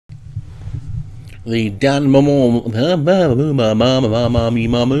The Dan Moore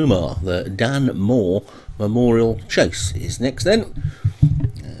Memorial Chase is next then.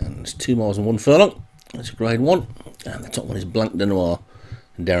 And it's 2 miles and 1 furlong. That's a grade 1. And the top one is Blanc de Noir.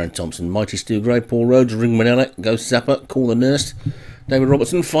 Darren Thompson, Mighty Stu Gray, Paul Rhodes, Ring Manella, Ghost Zapper, Call the Nurse, David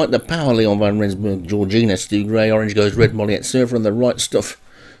Robertson, Fight the Power, Leon Van Rensburg, Georgina, Stu Gray, Orange Goes Red, Molliette Surfer, and The Right Stuff,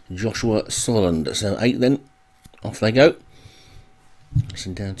 Joshua Sutherland. So 8 then. Off they go.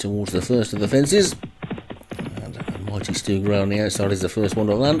 Listen down towards the first of the fences. And Mighty Stu Gray on the outside is the first one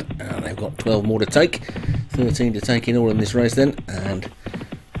to land. And they've got 12 more to take. 13 to take in all in this race then. And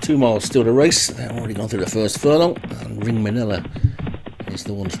 2 miles still to race. They've already gone through the first furlong. And Ring Manella is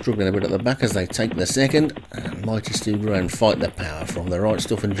the one struggling a bit at the back as they take the second. And Mighty Stu Gray and Fight the Power from The Right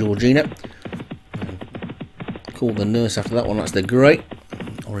Stuff and Georgina. And Call the Nurse after that one. That's the grey.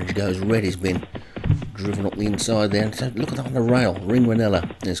 Orange Goes Red has been driven up the inside there. So look at that on the rail. Ring Manella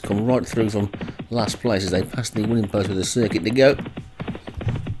has come right through from last place as they pass the winning post with a circuit to go.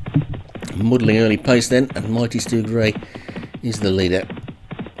 Muddling early pace then, and Mighty Stu Gray is the leader.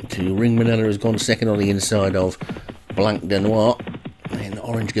 To Ring Manella has gone second on the inside of Blanc de Noir. And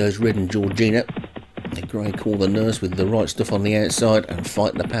Orange Goes Red and Georgina. The grey Call the Nurse with The Right Stuff on the outside, and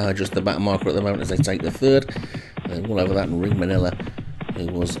Fight the Power just the back marker at the moment as they take the third. And all over that, and Ring Manella, who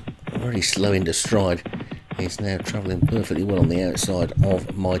was very slow into stride, is now travelling perfectly well on the outside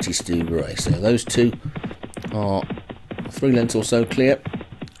of Mighty Stu Gray. So those two are 3 lengths or so clear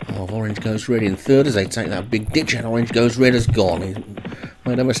of Orange Goes Red in third as they take that big ditch, and Orange Goes Red has gone. He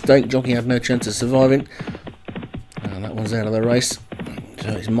made a mistake, jockey had no chance of surviving, and that one's out of the race. So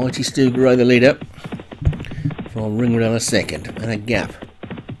it's Mighty Stu Gray the leader from Ring Manella second, and a gap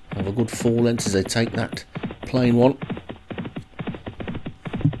of a good 4 lengths as they take that plain one.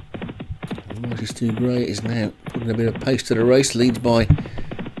 Mighty Stu Gray is now putting a bit of pace to the race, leads by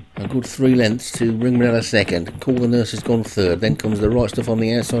a good 3 lengths to Ring Manella second. Call the Nurse has gone third, then comes The Right Stuff on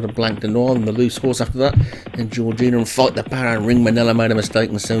the outside of Blanc de Noir and the loose horse after that, then Georgina and Fight the Power, and Ring Manella made a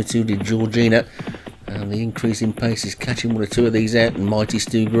mistake and so too did Georgina, and the increase in pace is catching 1 or 2 of these out, and Mighty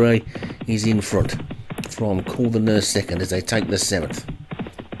Stu Gray is in front from Call the Nurse second as they take the 7th.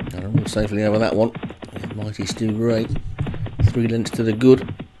 And all safely over that one with Mighty Stu Gray 3 lengths to the good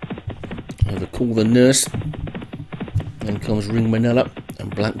over Call the Nurse. Then comes Ring Manella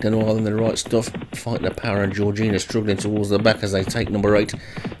and Blanc de Noir and The Right Stuff. Fight the Power and Georgina struggling towards the back as they take number 8.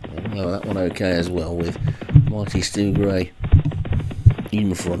 Well, that one okay as well with Mighty Stu Gray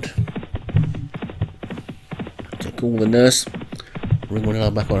in front. To Call the Nurse. Ring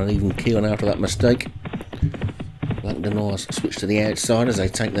Manella back on an even keel after that mistake. Blanc de Noir switch to the outside as they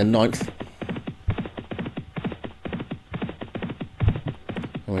take the 9th.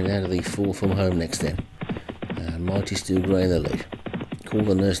 Going out of the 4 from home next then. And Mighty Stu Gray in the lead. Call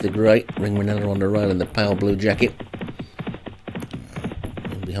the Nurse the grey. Ring Manella on the rail in the pale blue jacket.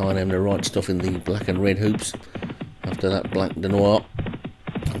 And behind him The Right Stuff in the black and red hoops. After that Blanc de Noir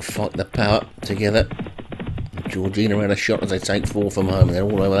and Fight the Power together. And Georgina had a shot as they take 4 from home. And they're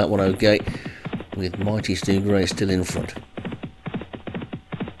all over that one okay, with Mighty Stu Gray still in front.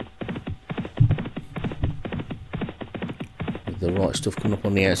 The Right Stuff coming up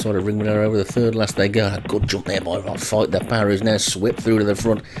on the outside of Ring Manella over the third last they go. A good jump there by Fight the Power, who's now swept through to the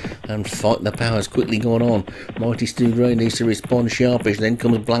front, and Fight the Power has quickly gone on. Mighty Stu Gray needs to respond sharpish. Then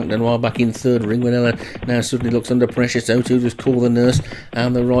comes Blanc de Noir back in third. Ring Manella now suddenly looks under pressure, so too does Call the Nurse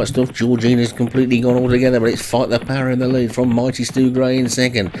and The Right Stuff. Georgina's completely gone altogether, but it's Fight the Power in the lead from Mighty Stu Gray in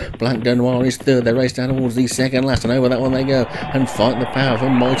second. Blanc de Noir is third. They race down towards the second last, and over that one they go. And Fight the Power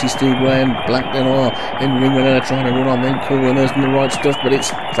from Mighty Stu Gray and Blanc de Noir. Then Ring Manella trying to run on, then Call the Nurse and The Right Stuff, but it's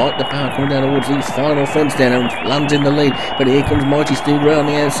Fight the Power coming down towards the final fence then and lands in the lead. But here comes Mighty Stu Gray on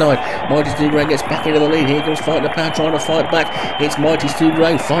the outside. Mighty Stu Gray gets back into the lead. Here comes Fight the Power trying to fight back. It's Mighty Stu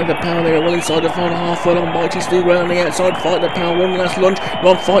Gray. Fight the Power there well inside the final half furlong. Mighty Stu Gray on the outside. Fight the Power one last lunge.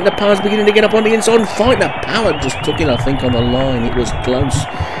 Ron Fight the Power's beginning to get up on the inside, and Fight the Power just took it, I think, on the line. It was close.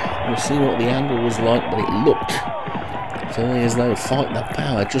 We'll see what the angle was like, but it looked to me as though Fight the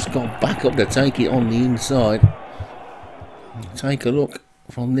Power just got back up to take it on the inside. Take a look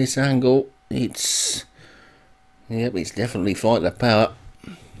from this angle. It's definitely Fight the Power.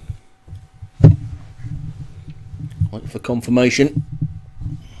 Wait for confirmation.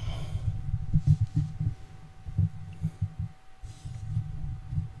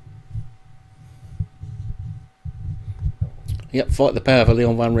 Yep, Fight the Power for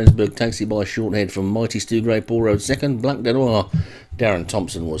Leon Van Rensburg takes it by a short head from Mighty Stu Gray, Paul Rhodes second, Blanc de Noir, Darren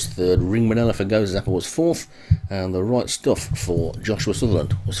Thompson was third, Ring Manella for Ghost Zapper was fourth, and The Right Stuff for Joshua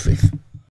Sutherland was fifth.